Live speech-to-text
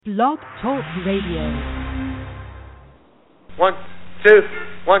Blog Talk Radio. One, two,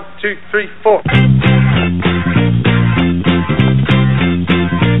 three, four.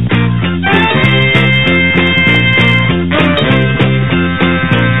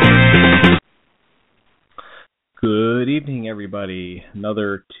 Good evening, everybody.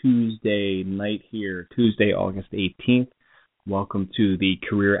 Another Tuesday night here, Tuesday, August 18th. Welcome to the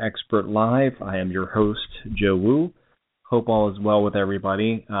Career Expert Live. I am your host, Joe Wu. Hope all is well with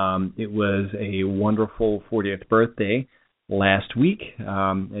everybody. It was a wonderful 40th birthday last week.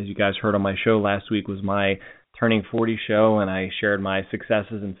 As you guys heard on my show, last week was my turning 40 show, and I shared my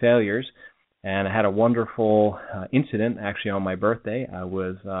successes and failures. And I had a wonderful incident actually on my birthday. I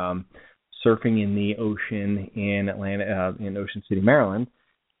was surfing in the ocean in in Ocean City, Maryland,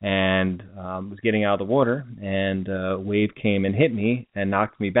 and was getting out of the water, and a wave came and hit me and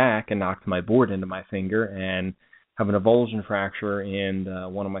knocked me back and knocked my board into my finger, and have an avulsion fracture in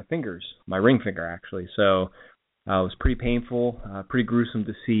one of my fingers, my ring finger actually. So it was pretty painful, pretty gruesome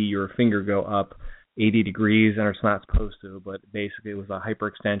to see your finger go up 80 degrees, and it's not supposed to, but basically it was a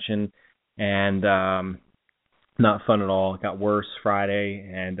hyperextension, and not fun at all. It got worse Friday,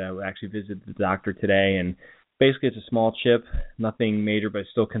 and I actually visited the doctor today, and basically it's a small chip, nothing major, but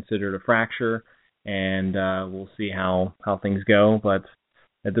still considered a fracture, and we'll see how things go, but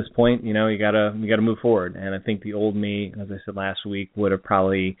at this point, you gotta move forward. And I think the old me, as I said last week, would have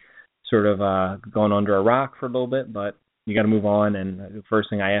probably sort of gone under a rock for a little bit, but you got to move on. And the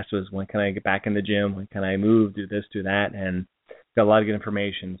first thing I asked was, when can I get back in the gym? When can I move, do this, do that? And got a lot of good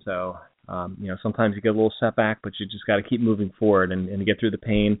information. So, sometimes you get a little setback, but you just got to keep moving forward and get through the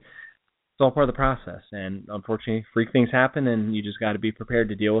pain. It's all part of the process. And unfortunately, freak things happen, and you just got to be prepared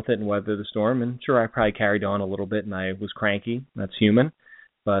to deal with it and weather the storm. And sure, I probably carried on a little bit, and I was cranky. That's human.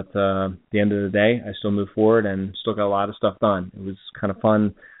 But at the end of the day, I still move forward and still got a lot of stuff done. It was kind of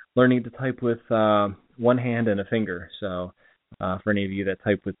fun learning to type with one hand and a finger. So for any of you that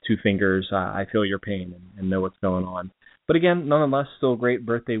type with two fingers, I feel your pain and know what's going on. But again, nonetheless, still a great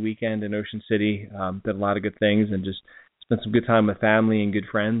birthday weekend in Ocean City. Did a lot of good things and just spent some good time with family and good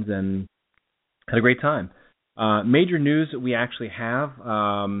friends and had a great time. Major news that we actually have,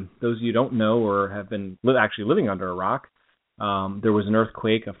 those of you who don't know or have been actually living under a rock, there was an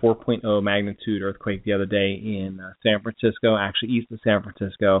earthquake, a 4.0 magnitude earthquake the other day in San Francisco, actually east of San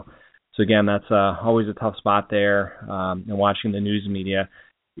Francisco. So again, that's always a tough spot there. And watching the news media,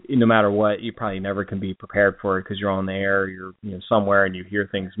 no matter what, you probably never can be prepared for it because you're on the air, you're somewhere, and you hear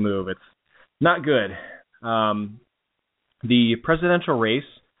things move. It's not good. The presidential race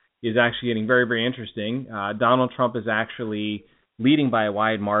is actually getting very, very interesting. Donald Trump is actually leading by a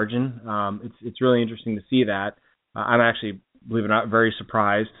wide margin. It's really interesting to see that. I'm actually, believe it or not, very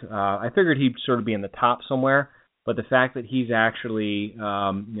surprised. I figured he'd sort of be in the top somewhere, but the fact that he's actually,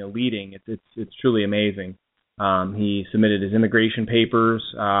 leading, it's truly amazing. He submitted his immigration papers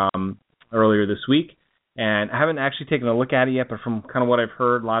earlier this week, and I haven't actually taken a look at it yet. But from kind of what I've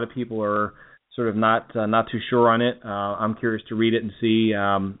heard, a lot of people are sort of not too sure on it. I'm curious to read it and see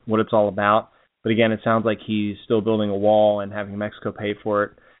what it's all about. But again, it sounds like he's still building a wall and having Mexico pay for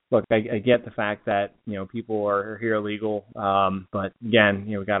it. Look, I get the fact that, people are here illegal, but again,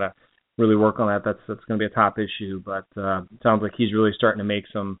 we got to really work on that. That's going to be a top issue, but it sounds like he's really starting to make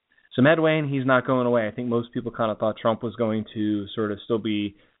some headway, and he's not going away. I think most people kind of thought Trump was going to sort of still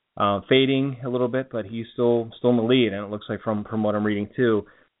be fading a little bit, but he's still in the lead, and it looks like from what I'm reading too,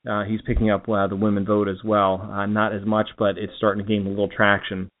 he's picking up the women vote as well. Not as much, but it's starting to gain a little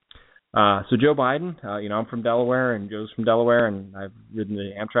traction. So Joe Biden, I'm from Delaware, and Joe's from Delaware, and I've ridden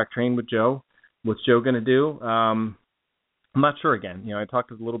the Amtrak train with Joe. What's Joe going to do? I'm not sure again. I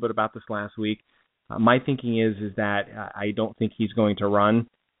talked a little bit about this last week. My thinking is that I don't think he's going to run.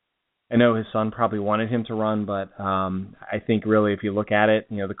 I know his son probably wanted him to run, but I think really if you look at it,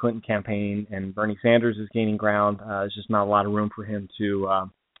 the Clinton campaign and Bernie Sanders is gaining ground. There's just not a lot of room for him to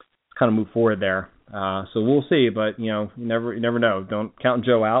kind of move forward there. So we'll see, but you never know. Don't count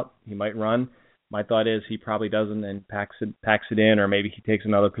Joe out. He might run. My thought is he probably doesn't and packs it in, or maybe he takes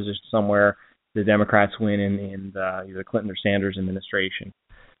another position somewhere. The Democrats win in either Clinton or Sanders administration.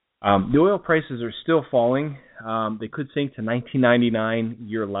 The oil prices are still falling. They could sink to 1999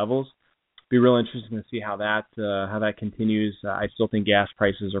 year levels. Be real interesting to see how that continues. I still think gas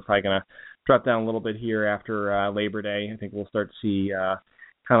prices are probably going to drop down a little bit here after Labor Day. I think we'll start to see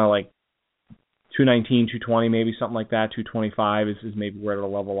kind of like 219, 220, maybe something like that. 225 is maybe where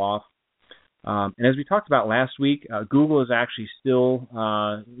it'll level off. And as we talked about last week, Google is actually still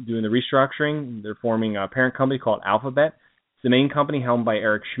doing the restructuring. They're forming a parent company called Alphabet. It's the main company helmed by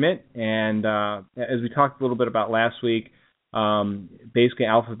Eric Schmidt. And as we talked a little bit about last week, Basically,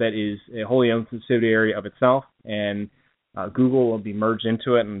 Alphabet is a wholly owned subsidiary of itself, and Google will be merged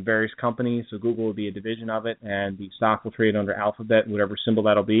into it in various companies. So Google will be a division of it, and the stock will trade under Alphabet, whatever symbol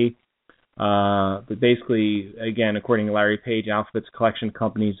that'll be. But basically, again, according to Larry Page, Alphabet's collection of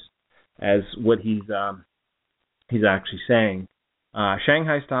companies, as what he's actually saying.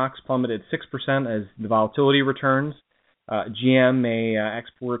 Shanghai stocks plummeted 6% as the volatility returns. GM may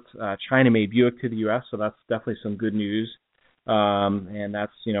export China-made Buick to the U.S., so that's definitely some good news, and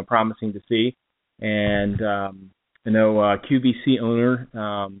that's promising to see. And I know QVC owner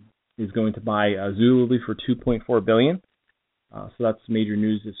is going to buy Zulily for $2.4 billion. So that's major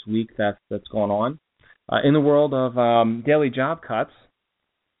news this week that's going on. In the world of daily job cuts,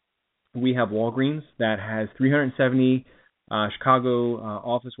 we have Walgreens that has 370 Chicago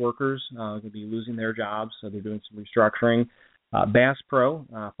office workers going to be losing their jobs, so they're doing some restructuring. Bass Pro,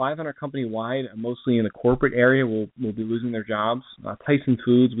 500 company-wide, mostly in the corporate area, will be losing their jobs. Tyson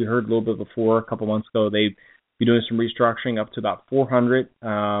Foods, we heard a little bit before, a couple months ago, they'd be doing some restructuring up to about 400,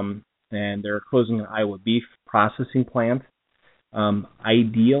 and they're closing an Iowa beef processing plant.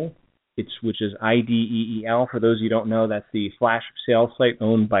 Ideal, which is IDEEL, for those of you who don't know, that's the flash sales site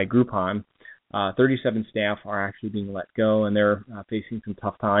owned by Groupon. 37 staff are actually being let go, and they're facing some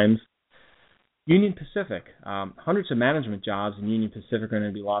tough times. Union Pacific, hundreds of management jobs in Union Pacific are going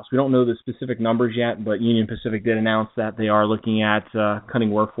to be lost. We don't know the specific numbers yet, but Union Pacific did announce that they are looking at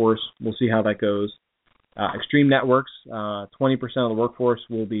cutting workforce. We'll see how that goes. Extreme Networks, 20% of the workforce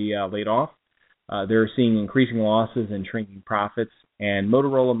will be laid off. They're seeing increasing losses and shrinking profits. And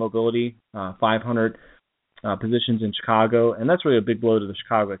Motorola Mobility, 500 positions in Chicago, and that's really a big blow to the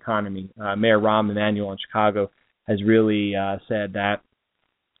Chicago economy. Mayor Rahm Emanuel in Chicago has really said that,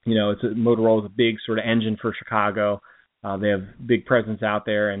 Motorola is a big sort of engine for Chicago. They have big presence out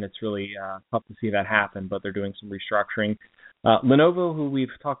there, and it's really tough to see that happen, but they're doing some restructuring. Lenovo, who we've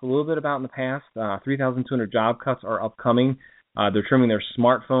talked a little bit about in the past, 3,200 job cuts are upcoming. They're trimming their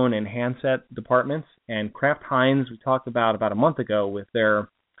smartphone and handset departments. And Kraft Heinz, we talked about a month ago with their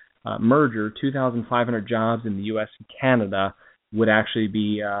merger, 2,500 jobs in the U.S. and Canada would actually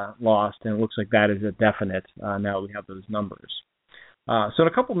be lost, and it looks like that is a definite now we have those numbers. So in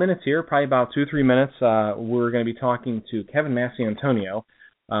a couple minutes here, probably about 2-3 minutes, we're going to be talking to Kevin Massiantonio.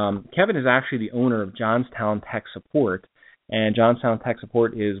 Kevin is actually the owner of Johnstown Tech Support, and Johnstown Tech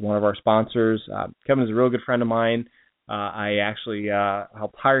Support is one of our sponsors. Kevin is a real good friend of mine. I actually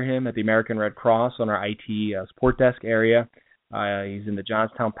helped hire him at the American Red Cross on our IT support desk area. He's in the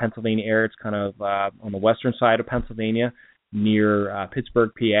Johnstown, Pennsylvania area. It's kind of on the western side of Pennsylvania, near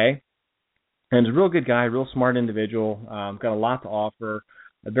Pittsburgh, PA. And he's a real good guy, real smart individual, got a lot to offer,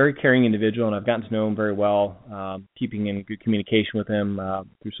 a very caring individual, and I've gotten to know him very well, keeping in good communication with him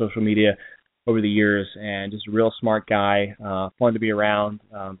through social media over the years, and just a real smart guy, fun to be around.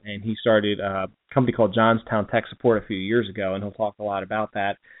 And he started a company called Johnstown Tech Support a few years ago, and he'll talk a lot about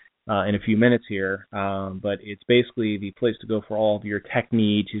that in a few minutes here. But it's basically the place to go for all of your tech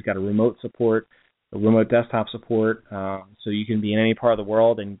needs. He's got a remote support, a remote desktop support, so you can be in any part of the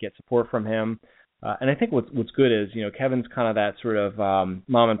world and get support from him. And I think what's good is, Kevin's kind of that sort of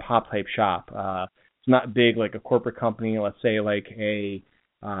mom and pop type shop. It's not big like a corporate company, let's say like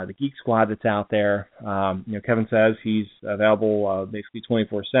the Geek Squad that's out there. Kevin says he's available basically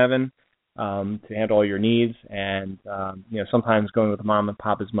 24/7 to handle all your needs, and sometimes going with a mom and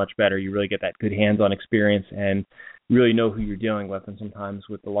pop is much better. You really get that good hands-on experience and really know who you're dealing with. And sometimes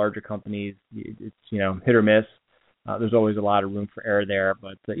with the larger companies, it's hit or miss. There's always a lot of room for error there,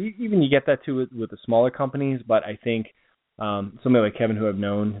 but even you get that too with the smaller companies. But I think somebody like Kevin, who I've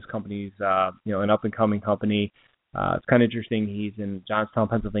known, his company's an up-and-coming company. It's kind of interesting. He's in Johnstown,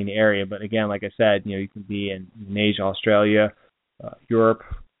 Pennsylvania area, but again, like I said, you can be in Asia, Australia, Europe,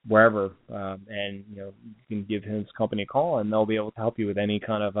 wherever, and you can give his company a call, and they'll be able to help you with any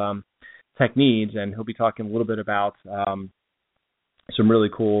kind of tech needs. And he'll be talking a little bit about some really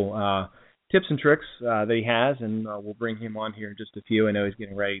cool tips and tricks that he has, and we'll bring him on here in just a few. I know he's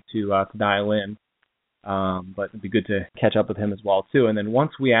getting ready to dial in, but it'd be good to catch up with him as well too. And then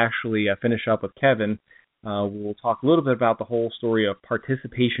once we actually finish up with Kevin, we'll talk a little bit about the whole story of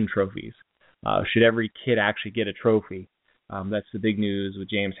participation trophies. Should every kid actually get a trophy? That's the big news with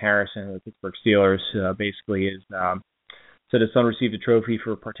James Harrison of the Pittsburgh Steelers. Basically, is said his son received a trophy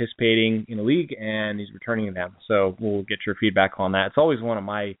for participating in a league, and he's returning them. So we'll get your feedback on that. It's always one of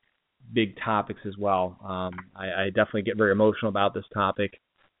my big topics as well. I definitely get very emotional about this topic.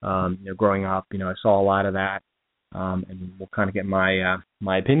 Growing up, I saw a lot of that, and we'll kind of get my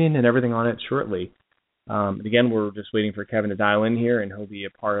opinion and everything on it shortly. And again, we're just waiting for Kevin to dial in here, and he'll be a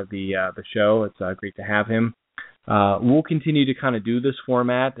part of the show. It's great to have him. We'll continue to kind of do this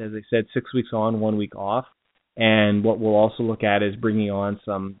format, as I said, 6 weeks on, 1 week off. And what we'll also look at is bringing on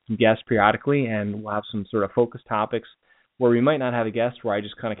some guests periodically, and we'll have some sort of focus topics where we might not have a guest, where I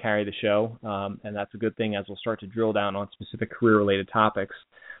just kind of carry the show. And that's a good thing, as we'll start to drill down on specific career-related topics.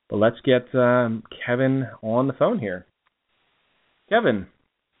 But let's get Kevin on the phone here. Kevin,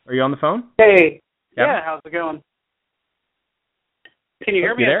 are you on the phone? Hey. Kevin? Yeah, how's it going? Can you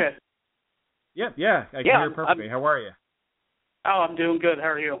hear me there? okay? Yeah, I can hear you perfectly. How are you? Oh, I'm doing good. How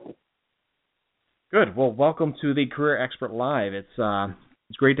are you? Good. Well, welcome to the Career Expert Live.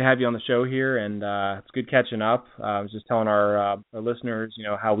 It's great to have you on the show here, and it's good catching up. I was just telling our listeners,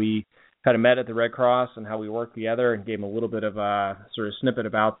 how we kind of met at the Red Cross and how we worked together, and gave them a little bit of a sort of snippet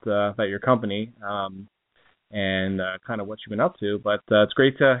about your company and kind of what you've been up to. But it's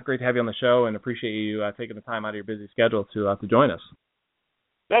great to have you on the show, and appreciate you taking the time out of your busy schedule to join us.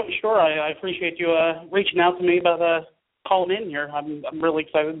 Oh, sure. I appreciate you reaching out to me about calling in here. I'm really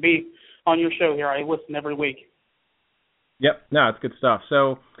excited to be on your show here. I listen every week. Yep. No, it's good stuff.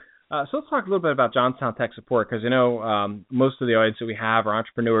 So let's talk a little bit about Johnstown Tech Support, because most of the audience that we have are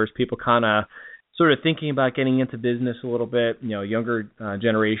entrepreneurs, people kind of sort of thinking about getting into business a little bit, younger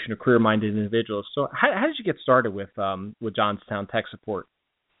generation of career-minded individuals. So how did you get started with Johnstown Tech Support?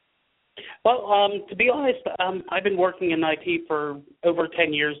 Well, to be honest, I've been working in IT for over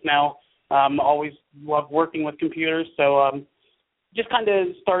 10 years now. Always loved working with computers, so just kind of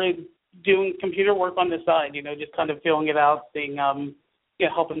started doing computer work on the side, just kind of feeling it out, seeing,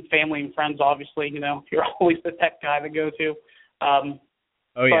 helping family and friends, obviously, you're always the tech guy to go to.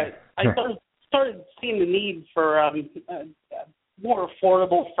 Oh, yeah. But I started seeing the need for more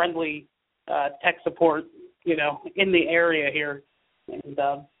affordable, friendly tech support, in the area here, and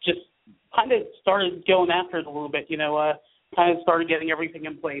just kind of started going after it a little bit, kind of started getting everything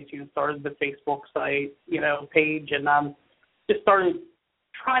in place, started the Facebook site, page, and just started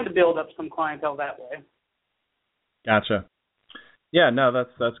trying to build up some clientele that way. Gotcha. Yeah, no,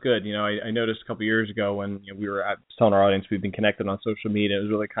 that's good. I noticed a couple of years ago when we were telling our audience we've been connected on social media. It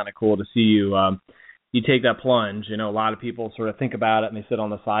was really kind of cool to see you take that plunge. A lot of people sort of think about it and they sit on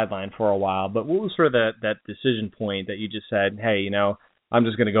the sideline for a while. But what was sort of that decision point that you just said, hey, I'm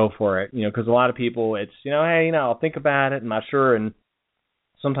just going to go for it? Because a lot of people, it's hey, I'll think about it. I'm not sure, and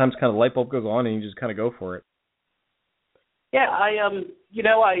sometimes kind of light bulb goes on and you just kind of go for it. Yeah, I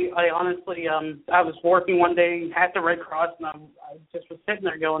honestly, I was working one day at the Red Cross, and I just was sitting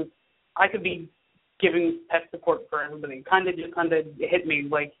there going, I could be giving tech support for everybody. Kind of hit me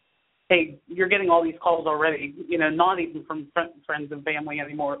like, hey, you're getting all these calls already, not even from friends and family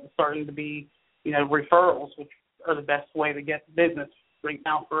anymore. It's starting to be, referrals, which are the best way to get business right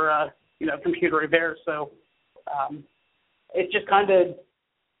now for, computer repair. So it just kind of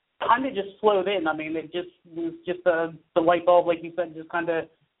just slowed in. I mean, it just was just the light bulb, like you said, just kind of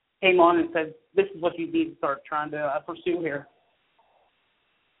came on and said, this is what you need to start trying to pursue here.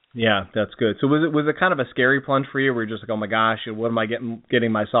 Yeah, that's good. So was it kind of a scary plunge for you? Where you're just like, oh my gosh, what am I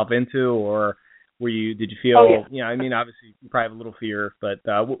getting myself into? Or did you feel, obviously you probably have a little fear, but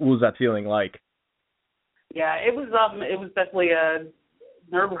what was that feeling like? Yeah, it was definitely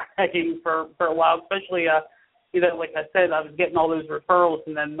nerve-wracking for a while, especially like I said, I was getting all those referrals,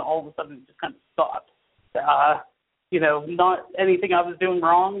 and then all of a sudden it just kind of stopped. Not anything I was doing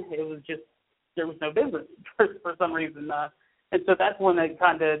wrong. It was just there was no business for some reason. And so that's when it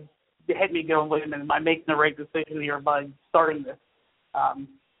kind of hit me going, wait a minute, am I making the right decision here by starting this?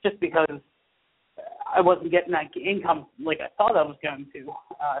 Just because I wasn't getting that income like I thought I was going to,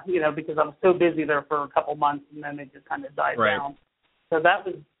 because I was so busy there for a couple months, and then it just kind of died down. So that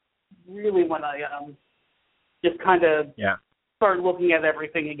was really when I just kind of started looking at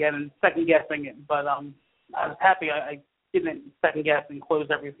everything again and second-guessing it. But I was happy I didn't second-guess and close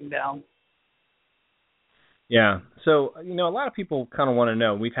everything down. Yeah. So, a lot of people kind of want to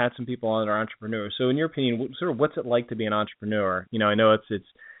know. We've had some people on that are entrepreneurs. So in your opinion, what's it like to be an entrepreneur? I know it's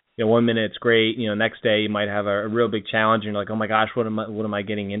 1 minute it's great. Next day you might have a real big challenge and you're like, oh my gosh, what am I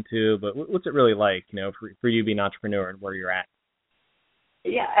getting into? But what's it really like, for you being an entrepreneur and where you're at?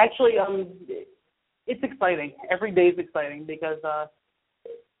 Yeah, actually, it's exciting. Every day is exciting because,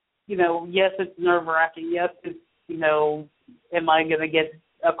 yes, it's nerve-wracking. Yes, it's, am I going to get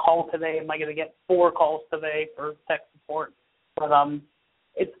a call today? Am I going to get 4 calls today for tech support? But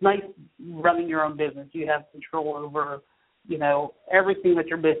it's nice running your own business. You have control over, everything that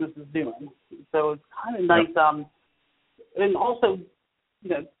your business is doing. So it's kind of nice. And also,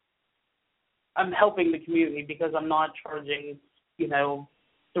 I'm helping the community because I'm not charging,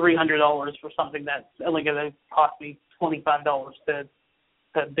 $300 for something that's only going to cost me $25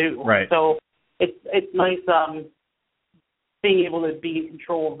 to do. Right. So it's nice being able to be in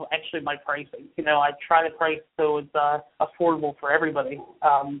control of actually my pricing. I try to price so it's affordable for everybody.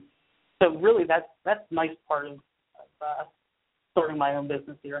 So really, that's a nice part of starting my own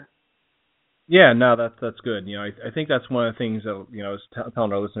business here. Yeah, no, that's good. I think that's one of the things that I was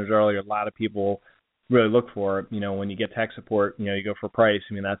telling our listeners earlier. A lot of people really look for. When you get tech support, you go for price.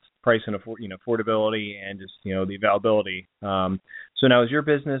 That's price and affordability and just the availability. So now, is your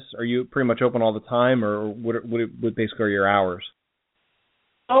business? Are you pretty much open all the time, or what basically are your hours?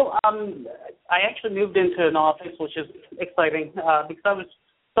 Oh, I actually moved into an office, which is exciting because I was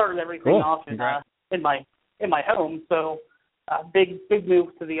starting everything off in my home. So. Big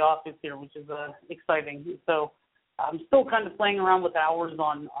move to the office here, which is exciting. So I'm still kind of playing around with hours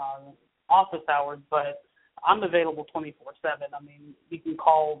on office hours, but I'm available 24/7. You can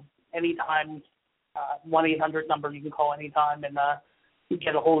call anytime, 1-800 number. You can call anytime and you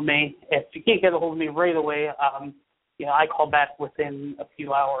get a hold of me. If you can't get a hold of me right away, I call back within a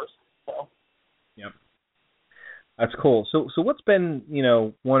few hours. So. Yep. That's cool. So what's been,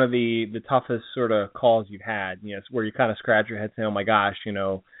 one of the toughest sort of calls you've had, where you kind of scratch your head saying, oh my gosh,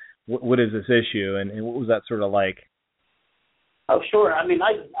 what is this issue? And what was that sort of like? Oh, sure. I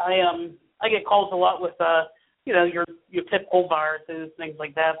get calls a lot with, your typical viruses, things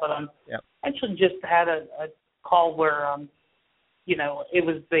like that. But I actually just had a call where, it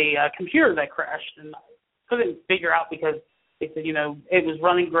was the computer that crashed, and I couldn't figure out because they said, it was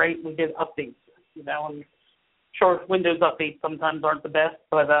running great. We did updates, and sure, Windows updates sometimes aren't the best,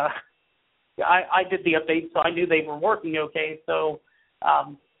 but I did the updates, so I knew they were working okay. So,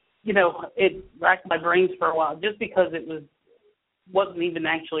 it racked my brains for a while just because it wasn't even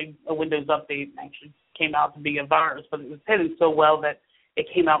actually a Windows update. It actually came out to be a virus, but it was hidden so well that it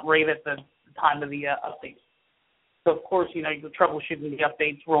came out right at the time of the update. So, of course, you're troubleshooting the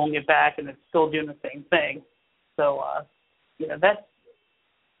updates, rolling it back, and it's still doing the same thing. So,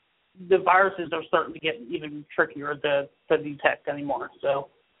 the viruses are starting to get even trickier to detect anymore. So,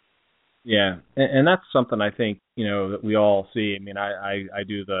 yeah, and that's something I think that we all see. I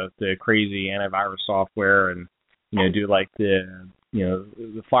do the crazy antivirus software and do like the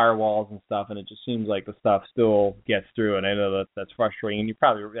the firewalls and stuff, and it just seems like the stuff still gets through. And I know that's frustrating, and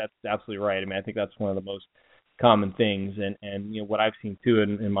that's absolutely right. I think that's one of the most common things, and what I've seen too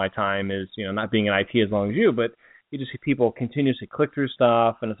in my time is not being in IT as long as you, but you just see people continuously click through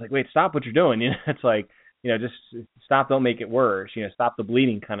stuff, and it's like, wait, stop what you're doing. It's like, just stop, don't make it worse. Stop the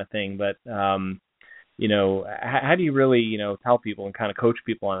bleeding kind of thing. But, how do you really, tell people and kind of coach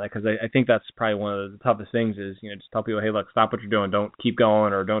people on that? Because I think that's probably one of the toughest things is, just tell people, hey, look, stop what you're doing. Don't keep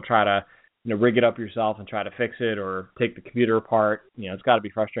going, or don't try to, rig it up yourself and try to fix it or take the computer apart. It's got to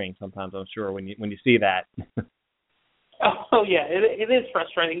be frustrating sometimes, I'm sure, when you see that. Oh yeah, it is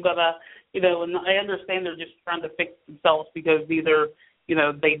frustrating, but and I understand they're just trying to fix themselves because either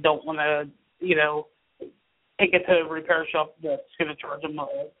they don't want to take it to a repair shop that's going to charge them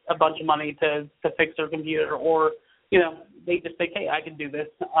a bunch of money to fix their computer, or they just think, hey, I can do this.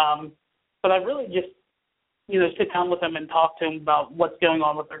 But I really just sit down with them and talk to them about what's going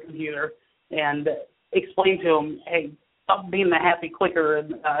on with their computer and explain to them, hey, stop being the happy clicker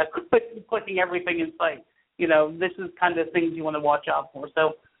and clicking everything in sight. This is kind of things you want to watch out for.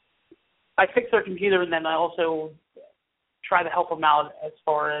 So I fix their computer, and then I also try to help them out as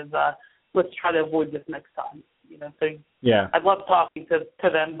far as let's try to avoid this next time. So yeah, I love talking to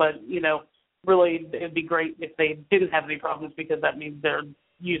them, but really it'd be great if they didn't have any problems because that means they're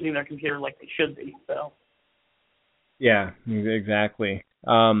using their computer like they should be. So yeah, exactly.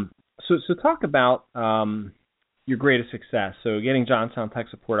 So talk about your greatest success. So getting Johnstown Tech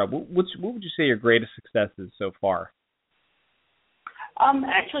Support up. What would you say your greatest success is so far?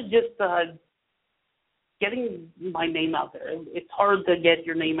 Actually, just getting my name out there. It's hard to get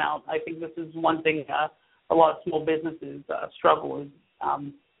your name out. I think this is one thing a lot of small businesses struggle with.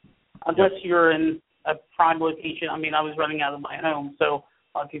 Unless you're in a prime location. I was running out of my home, so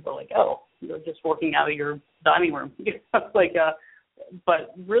a lot of people are like, "Oh, you're just working out of your dining room."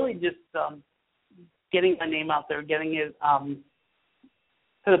 But really, just getting my name out there, getting it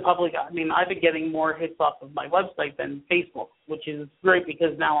to the public. I've been getting more hits off of my website than Facebook, which is great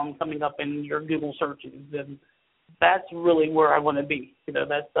because now I'm coming up in your Google searches, and that's really where I want to be.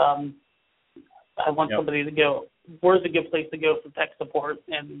 That's I want somebody to go, where's a good place to go for tech support?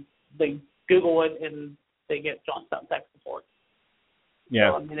 And they Google it, and they get Johnstown Tech Support.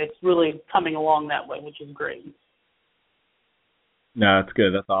 Yeah. So, it's really coming along that way, which is great. No, that's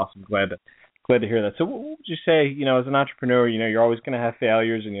good. That's awesome. Glad to hear that. So what would you say, as an entrepreneur, you're always going to have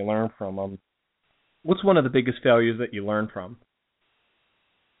failures and you learn from them. What's one of the biggest failures that you learn from?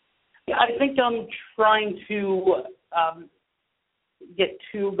 Yeah, I think I'm trying to get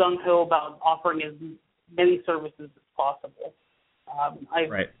too gung-ho about offering as many services as possible. I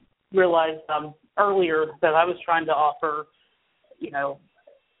realized earlier that I was trying to offer,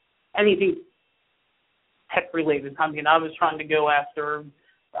 anything tech-related. I mean, I was trying to go after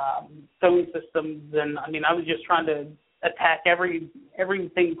phone systems, and I was just trying to attack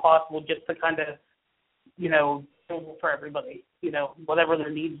everything possible just to kind of, for everybody, whatever their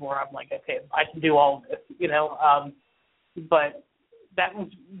needs were. I'm like, okay, I can do all of this, but that was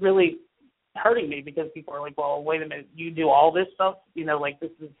really hurting me because people are like, well, wait a minute, you do all this stuff,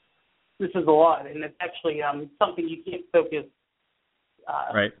 this is a lot, and it's actually something you can't focus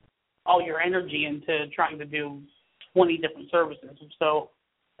all your energy into trying to do 20 different services. So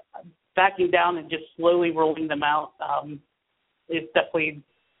backing down and just slowly rolling them out is definitely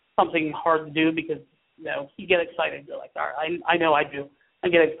something hard to do because, you get excited. You're like, all right, I know I do. I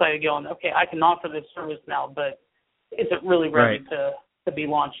get excited going, okay, I can offer this service now, but is it really ready to be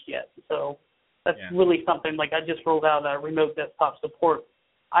launched yet? So that's really something. Like I just rolled out a remote desktop support.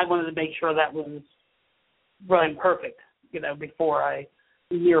 I wanted to make sure that was running perfect, before I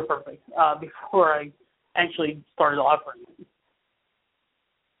actually started offering it.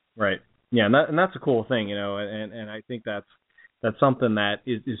 Right. Yeah, and that's a cool thing, and I think that's something that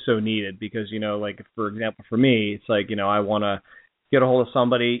is so needed because, like, for example, for me, it's like, I want to get a hold of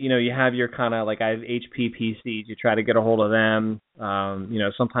somebody, you have your kind of, like, I have HP PCs, you try to get a hold of them,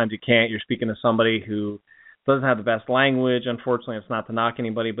 sometimes you can't, you're speaking to somebody who doesn't have the best language, unfortunately, it's not to knock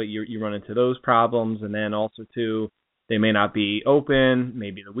anybody, but you run into those problems, and then also, too, they may not be open,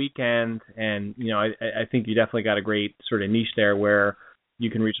 maybe the weekend, and, I think you definitely got a great sort of niche there where you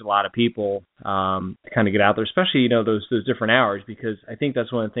can reach a lot of people to kind of get out there, especially, those different hours, because I think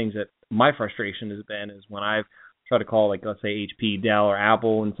that's one of the things that my frustration has been is when I've tried to call, like, let's say HP, Dell, or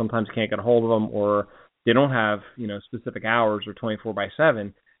Apple, and sometimes can't get a hold of them, or they don't have, specific hours or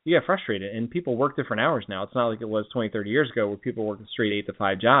 24/7, you get frustrated. And people work different hours now. It's not like it was 20, 30 years ago where people work a straight 8 to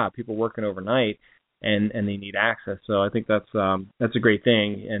 5 job. People working overnight, and they need access. So I think that's a great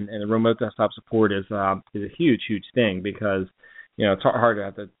thing. And the remote desktop support is a huge, huge thing because it's hard to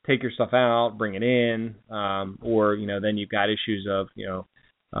have to take your stuff out, bring it in, or, then you've got issues of,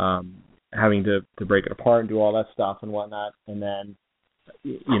 having to break it apart and do all that stuff and whatnot. And then,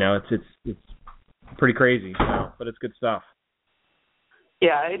 it's pretty crazy, but it's good stuff.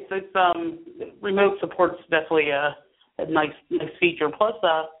 Yeah, it's remote support's definitely a nice feature. Plus,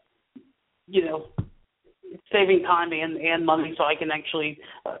 it's saving time and money, so I can actually,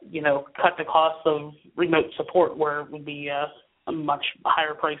 cut the cost of remote support where it would be a much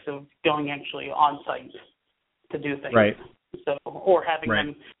higher price of going actually on site to do things. Right. So, or having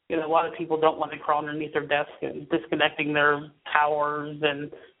them, a lot of people don't want to crawl underneath their desk and disconnecting their towers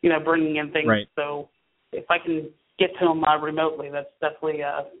and, bringing in things. Right. So if I can get to them remotely, that's definitely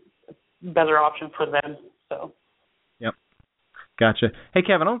a better option for them. So. Yep. Gotcha. Hey,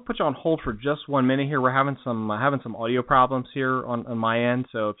 Kevin, I'm going to put you on hold for just 1 minute here. We're having some audio problems here on my end,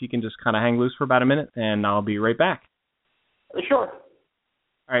 so if you can just kind of hang loose for about a minute, and I'll be right back. Sure.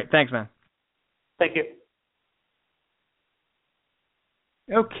 All right. Thanks, man. Thank you.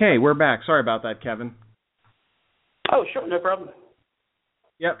 Okay, we're back. Sorry about that, Kevin. Oh, sure. No problem.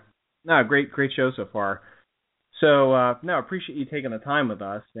 Yep. No, great show so far. So, I appreciate you taking the time with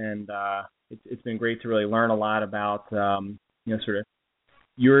us, and it's been great to really learn a lot about, sort of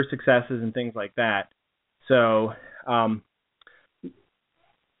your successes and things like that. So,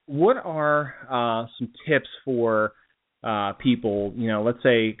 what are some tips for people, let's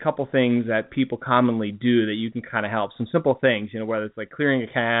say a couple things that people commonly do that you can kind of help, some simple things, whether it's like clearing a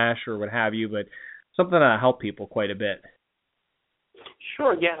cache or what have you, but something to help people quite a bit.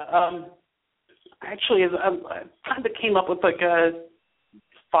 Sure, yeah. Actually, I kind of came up with like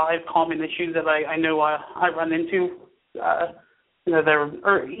 5 common issues that I know I run into.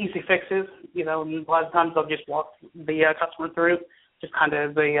 They're easy fixes, and a lot of times I'll just walk the customer through, just kind of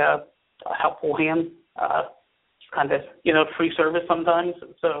as a helpful hand. Kind of, free service sometimes.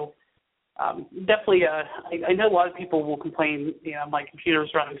 So definitely, I know a lot of people will complain, my computer's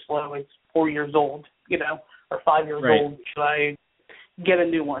running slow. It's 4 years old, or 5 years old. Should I get a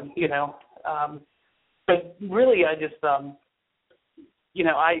new one, But really, I just, I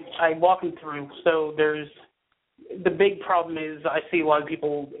walk them through. So the big problem is I see a lot of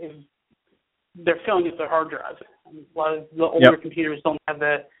people, they're filling up their hard drives. A lot of the older computers don't have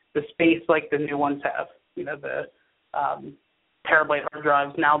the space like the new ones have, the terabyte hard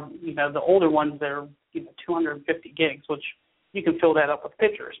drives. Now, the older ones, they're 250 gigs, which you can fill that up with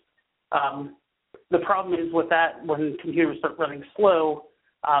pictures. The problem is with that, when computers start running slow,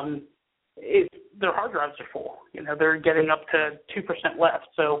 their hard drives are full. They're getting up to 2% left.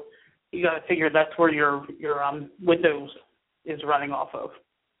 So you got to figure that's where your Windows is running off of.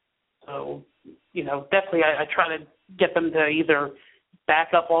 So, definitely I try to get them to either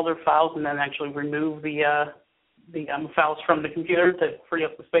back up all their files and then actually remove the files from the computer to free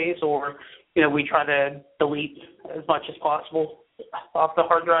up the space, or, we try to delete as much as possible off the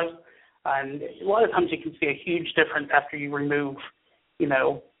hard drives. And a lot of times you can see a huge difference after you remove,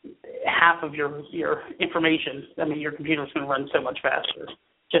 half of your information. I mean, your computer's going to run so much faster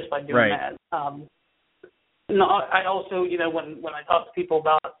just by doing that. And I also, when I talk to people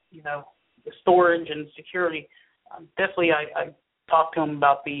about, the storage and security, definitely I talk to them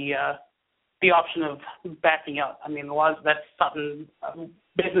about the option of backing up. I mean, that's something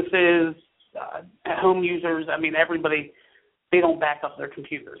businesses, home users, I mean, everybody, they don't back up their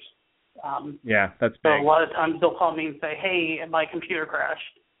computers. That's big. So a lot of times they'll call me and say, hey, my computer crashed,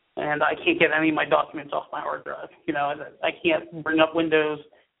 and I can't get any of my documents off my hard drive. I can't bring up Windows.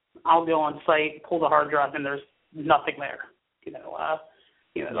 I'll go on site, pull the hard drive, and there's nothing there.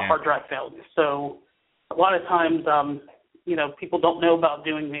 The hard drive failed. So a lot of times, people don't know about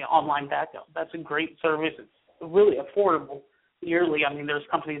doing the online backup. That's a great service. It's really affordable yearly. I mean, there's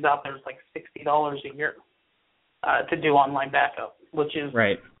companies out there, it's like $60 a year to do online backup, which is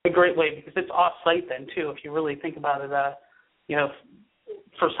a great way because it's off-site then, too, if you really think about it.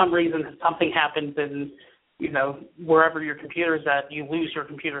 For some reason something happens and, wherever your computer is at, you lose your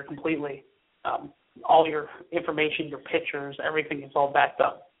computer completely. All your information, your pictures, everything is all backed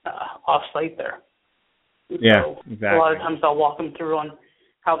up off-site there. Yeah, so exactly. A lot of times I'll walk them through on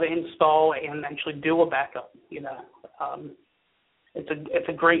how to install and actually do a backup. It's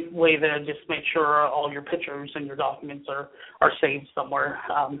a great way to just make sure all your pictures and your documents are saved somewhere.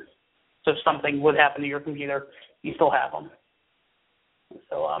 So if something would happen to your computer, you still have them.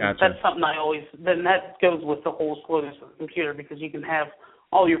 So Gotcha. That's something then that goes with the whole slowness of the computer because you can have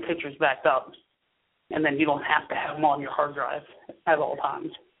all your pictures backed up and then you don't have to have them on your hard drive at all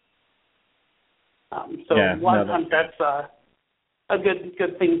times. A lot of times that's a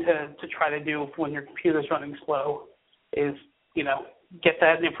good thing to try to do when your computer's running slow is, get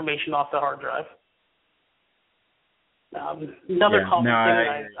that information off the hard drive. Another common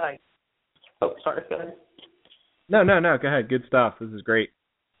thing sorry, go ahead. No, go ahead. Good stuff. This is great.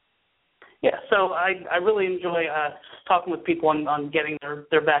 Yeah, so I really enjoy talking with people on getting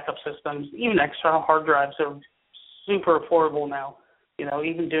their backup systems. Even external hard drives are super affordable now.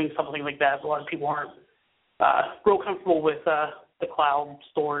 Even doing something like that, a lot of people aren't real comfortable with the cloud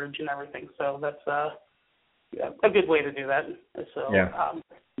storage and everything. So that's a good way to do that. So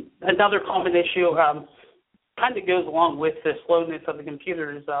another common issue kind of goes along with the slowness of the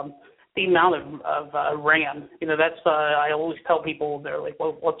computer is the amount of RAM. That's I always tell people, they're like,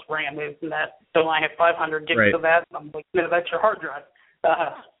 well, what's RAM? Isn't that, don't I have 500 gigs of that? I'm like, no, that's your hard drive.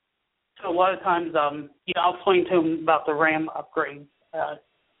 So a lot of times, I'll explain to them about the RAM upgrade.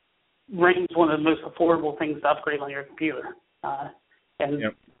 RAM is one of the most affordable things to upgrade on your computer. And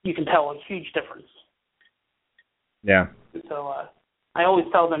you can tell a huge difference. Yeah. So I always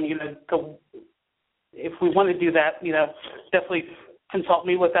tell them, if we want to do that, definitely consult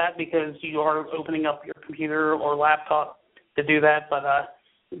me with that because you are opening up your computer or laptop to do that. But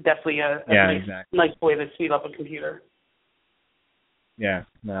definitely a nice way to speed up a computer. Yeah,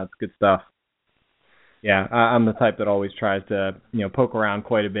 no, that's good stuff. Yeah, I'm the type that always tries to, poke around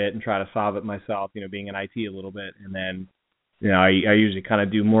quite a bit and try to solve it myself, being in IT a little bit. And then, I usually kind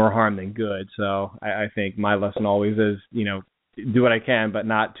of do more harm than good. So I think my lesson always is, do what I can, but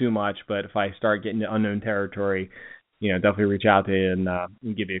not too much. But if I start getting to unknown territory, definitely reach out to you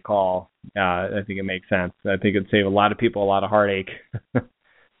and give you a call. I think it makes sense. I think it'd save a lot of people a lot of heartache.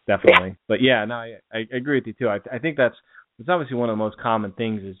 Definitely. But yeah, no, I agree with you too. I think it's obviously one of the most common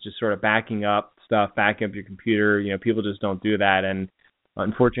things is just sort of backing up stuff, backing up your computer. People just don't do that. And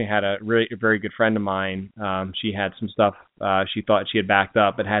unfortunately, I had a very good friend of mine. She had some stuff she thought she had backed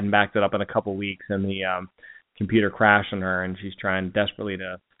up, but hadn't backed it up in a couple of weeks, and the computer crashed on her, and she's trying desperately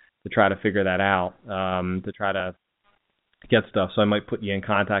to try to figure that out, to try to get stuff. So I might put you in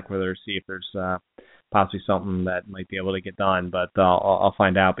contact with her, see if there's possibly something that might be able to get done. But I'll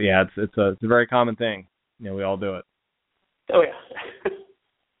find out. But yeah, it's a very common thing. We all do it. Oh yeah.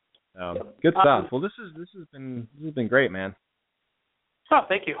 Good stuff. Well, this has been great, man. Oh,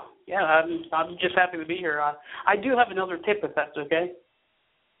 thank you. Yeah, I'm just happy to be here. I do have another tip, if that's okay.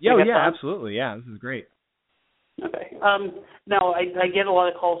 Yeah, absolutely. Yeah, this is great. Okay. Now, I get a lot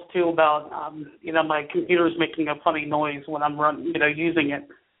of calls too about my computer's making a funny noise when I'm using it.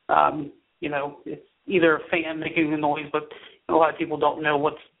 It's either a fan making the noise, but a lot of people don't know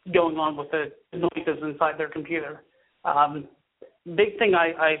what's going on with the noises inside their computer. Big thing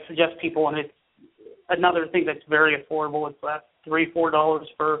I suggest people, and it's another thing that's very affordable. It's $3-4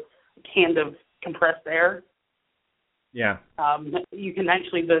 for a can of compressed air. Yeah. You can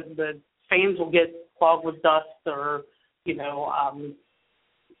actually, the fans will get clogged with dust or,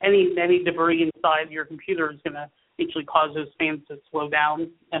 any debris inside your computer is going to actually cause those fans to slow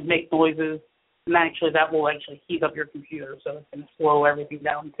down and make noises. And actually, that will actually heat up your computer, so it's going to slow everything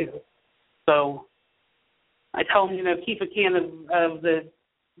down too. So I tell them, keep a can of the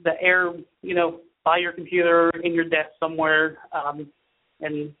air, by your computer in your desk somewhere,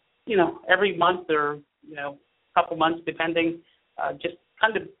 and every month or couple months depending, just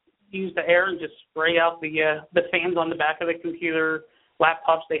kind of use the air and just spray out the fans on the back of the computer.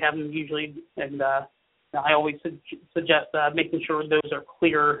 Laptops, they have them usually, and I always suggest making sure those are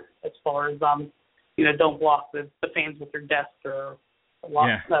clear as far as don't block the fans with your desk or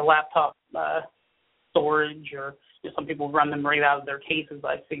the laptop storage, or some people run them right out of their cases.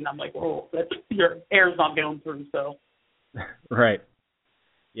 I've seen. I'm like, oh, your air's not going through. So, right.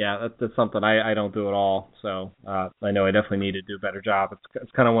 Yeah, that's something I don't do at all. So I know I definitely need to do a better job.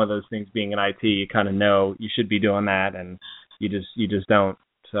 It's kind of one of those things. Being in IT, you kind of know you should be doing that, and you just don't.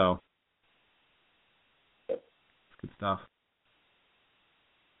 So good stuff.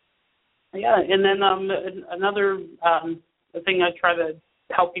 Yeah, and then another thing I try to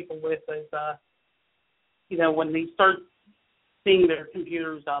help people with is, when they start seeing their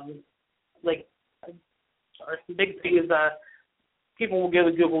computers, the big thing is people will go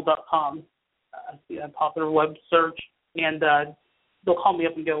to Google.com, popular web search, and they'll call me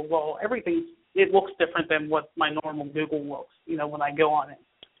up and go, well, it looks different than what my normal Google looks, when I go on it.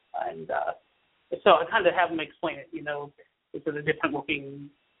 And so I kind of have them explain it, is it a different looking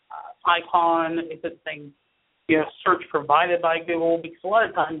icon? Is it saying, search provided by Google? Because a lot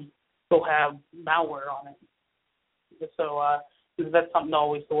of times they'll have malware on it. So that's something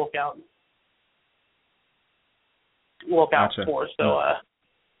always to look out Gotcha. for. So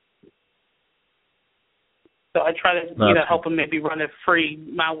so I try to help them maybe run a free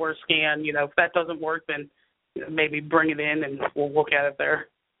malware scan. If that doesn't work, then maybe bring it in and we'll look at it there.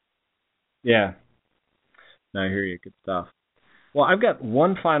 Yeah. No, I hear you. Good stuff. Well, I've got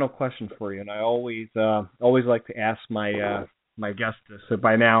one final question for you, and I always like to ask my my guests this. So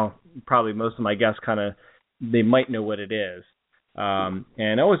by now, probably most of my guests they might know what it is. And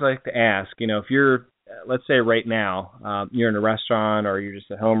I always like to ask, if you're, let's say right now, you're in a restaurant or you're just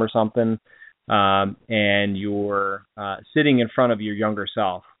at home or something, and you're sitting in front of your younger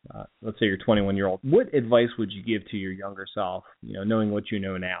self, let's say you're 21-year-old, what advice would you give to your younger self, knowing what you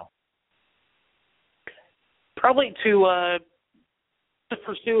know now? Probably to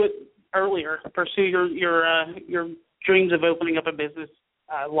pursue it earlier, pursue your dreams of opening up a business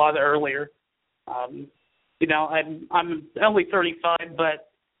a lot earlier. I'm only 35, but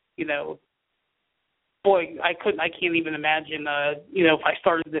boy, I can't even imagine if I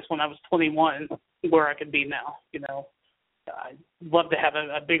started this when I was 21, where I could be now. I'd love to have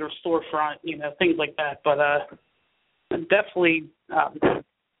a bigger storefront, things like that, but definitely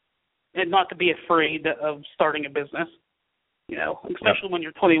and not to be afraid of starting a business. Especially when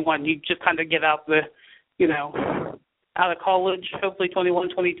you're 21, you just kind of get out out of college, hopefully 21,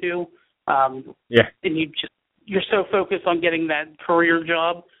 22. And you're so focused on getting that career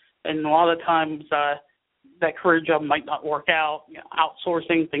job, and a lot of times that career job might not work out.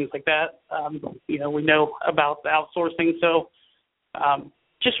 Outsourcing, things like that. We know about the outsourcing, so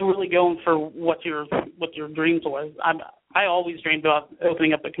just really going for what your dreams was. I always dreamed about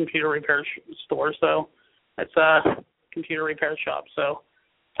opening up a computer repair store, so it's a computer repair shop. So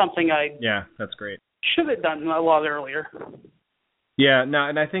something that's great. Should have done a lot earlier. Yeah, no,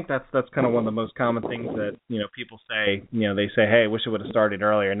 and I think that's kind of one of the most common things that people say. They say, "Hey, I wish I would have started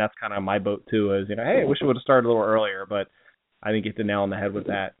earlier," and that's kind of my boat too. Is "Hey, I wish I would have started a little earlier." But I think you hit the nail on the head with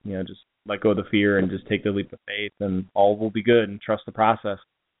that. Just let go of the fear and just take the leap of faith, and all will be good. And trust the process.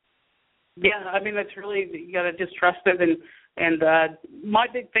 Yeah, I mean that's really, you got to just trust it. And my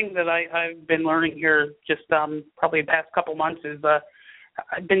big thing that I've been learning here just probably the past couple months is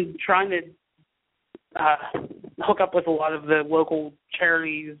I've been trying to hook up with a lot of the local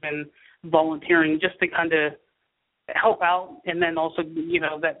charities and volunteering just to kind of help out. And then also,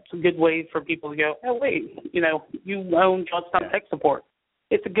 that's a good way for people to go, oh, wait, you own Johnstown Tech Support.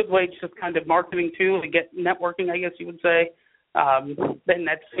 It's a good way to just kind of marketing too, to get networking, I guess you would say. Then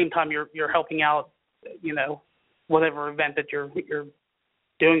at the same time, you're helping out, whatever event that you're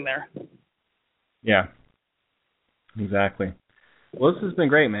doing there. Yeah, exactly. Well, this has been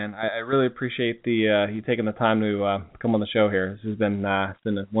great, man. I really appreciate the you taking the time to come on the show here. This has been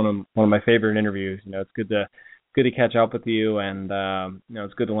one of my favorite interviews. It's good to catch up with you, and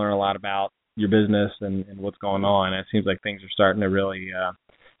it's good to learn a lot about your business and what's going on. It seems like things are starting to really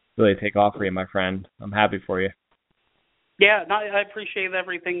take off for you, my friend. I'm happy for you. Yeah, no, I appreciate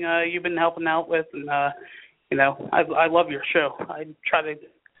everything you've been helping out with, and I love your show. I try to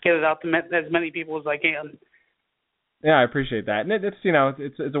get it out to as many people as I can. Yeah, I appreciate that. And it's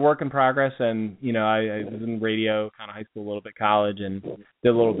a work in progress. And I was in radio, kind of high school, a little bit college, and did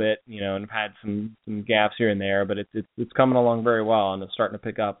a little bit, and I've had some gaps here and there, but it's coming along very well, and it's starting to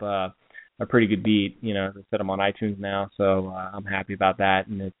pick up a pretty good beat. As I said, I'm on iTunes now, so I'm happy about that.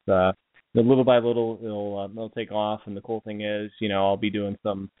 And it's little by little it'll take off. And the cool thing is, I'll be doing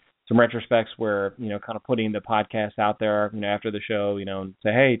some retrospects where kind of putting the podcast out there, after the show, and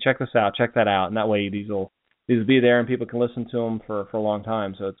say, hey, check this out, check that out, and that way these will be there and people can listen to them for a long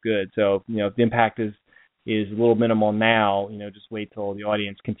time. So it's good. So if the impact is a little minimal now, just wait till the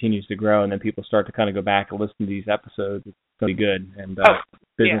audience continues to grow, and then people start to kind of go back and listen to these episodes. It's going to be good, and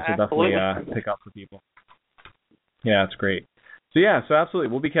business will definitely pick up for people. Yeah, it's great. So absolutely,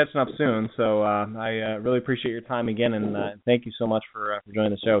 we'll be catching up soon. So I really appreciate your time again, and thank you so much for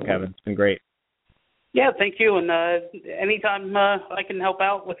joining the show, Kevin. It's been great. Yeah, thank you. And anytime I can help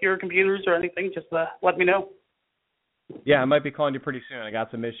out with your computers or anything, just let me know. Yeah, I might be calling you pretty soon. I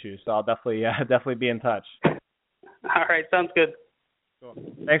got some issues, so I'll definitely be in touch. All right, sounds good. Cool.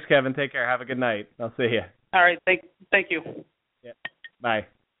 Thanks, Kevin. Take care. Have a good night. I'll see you. All right, thank you. Yeah. Bye.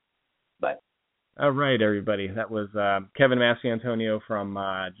 Bye. All right, everybody. That was Kevin Massiantonio from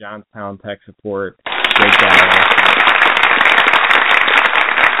Johnstown Tech Support. Great guy.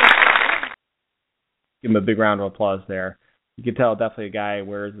 Give him a big round of applause there. You can tell definitely a guy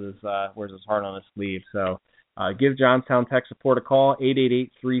wears his heart on his sleeve. So give Johnstown Tech Support a call,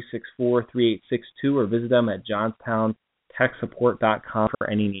 888-364-3862, or visit them at johnstowntechsupport.com for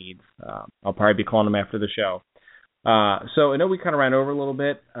any needs. I'll probably be calling them after the show. So I know we kind of ran over a little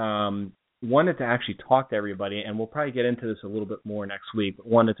bit. Wanted to actually talk to everybody, and we'll probably get into this a little bit more next week, but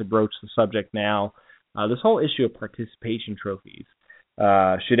wanted to broach the subject now. This whole issue of participation trophies.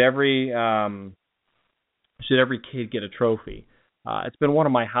 Should every kid get a trophy? It's been one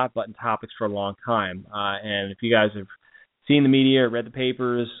of my hot button topics for a long time. And if you guys have seen the media, read the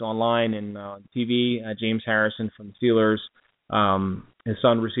papers online and TV, James Harrison from the Steelers, his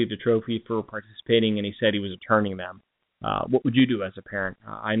son received a trophy for participating, and he said he was returning them. What would you do as a parent?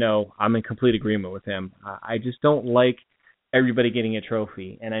 I know I'm in complete agreement with him. I just don't like everybody getting a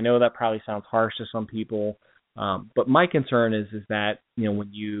trophy. And I know that probably sounds harsh to some people, but my concern is that,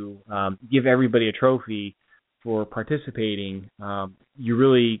 when you give everybody a trophy for participating, you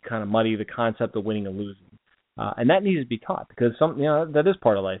really kind of muddy the concept of winning and losing. And that needs to be taught, because that is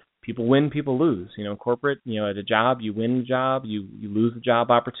part of life. People win, people lose. Corporate, at a job, you win the job, you lose the job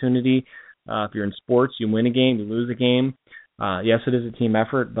opportunity. If you're in sports, you win a game, you lose a game. Yes, it is a team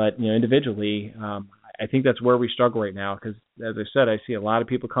effort, but individually, I think that's where we struggle right now. Because as I said, I see a lot of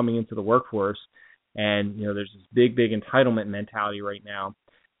people coming into the workforce, and there's this big entitlement mentality right now,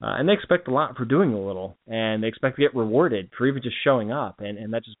 and they expect a lot for doing a little, and they expect to get rewarded for even just showing up,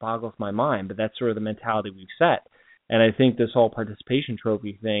 and that just boggles my mind. But that's sort of the mentality we've set, and I think this whole participation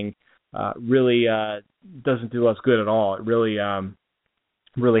trophy thing really doesn't do us good at all. It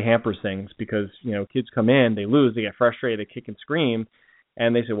really hampers things, because kids come in, they lose, they get frustrated, they kick and scream,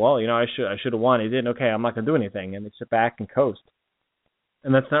 and they say, well, I should have won. I didn't. Okay, I'm not going to do anything, and they sit back and coast,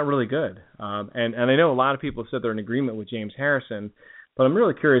 and that's not really good. And I know a lot of people have said they're in agreement with James Harrison, but I'm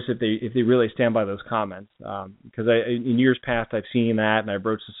really curious if they really stand by those comments, because in years past I've seen that, and I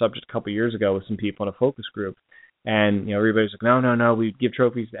broached the subject a couple of years ago with some people in a focus group, and everybody's like, no, we give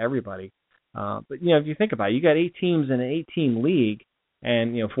trophies to everybody. But if you think about it, you got 8 teams in an 8-team league,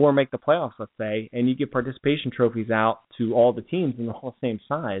 and 4 make the playoffs, let's say, and you give participation trophies out to all the teams in the whole same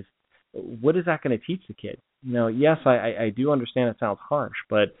size. What is that going to teach the kid? Yes, I do understand it sounds harsh,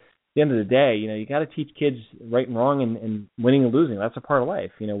 but at the end of the day, you got to teach kids right and wrong, and winning and losing. That's a part of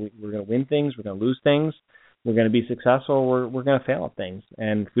life. We're going to win things, we're going to lose things, we're going to be successful, we're going to fail at things.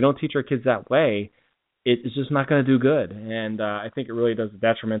 And if we don't teach our kids that way, it's just not going to do good. And I think it really does a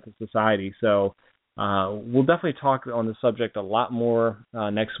detriment to society. So we'll definitely talk on the subject a lot more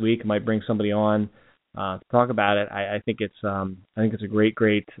next week. I might bring somebody on to talk about it. I think it's a great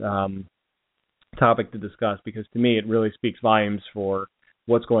topic to discuss, because to me it really speaks volumes for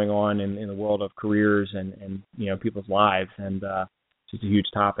what's going on in the world of careers and people's lives, and it's just a huge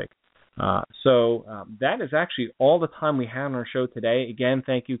topic. So that is actually all the time we have on our show today. Again,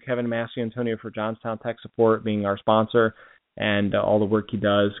 thank you, Kevin Massiantonio, for Johnstown Tech Support being our sponsor. and all the work he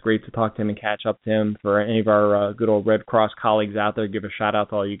does. Great to talk to him and catch up to him. For any of our good old Red Cross colleagues out there, give a shout out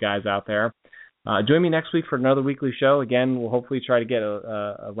to all you guys out there. Join me next week for another weekly show. Again, we'll hopefully try to get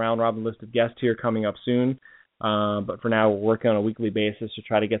a round-robin list of guests here coming up soon. But for now, we're working on a weekly basis to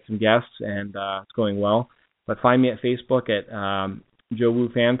try to get some guests, and it's going well. But find me at Facebook at Joe Wu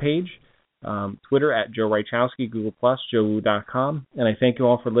fan page, Twitter at Joe Rychowski, Google+, JoeWu.com. And I thank you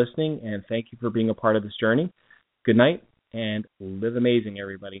all for listening, and thank you for being a part of this journey. Good night, and live amazing,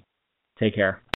 everybody. Take care.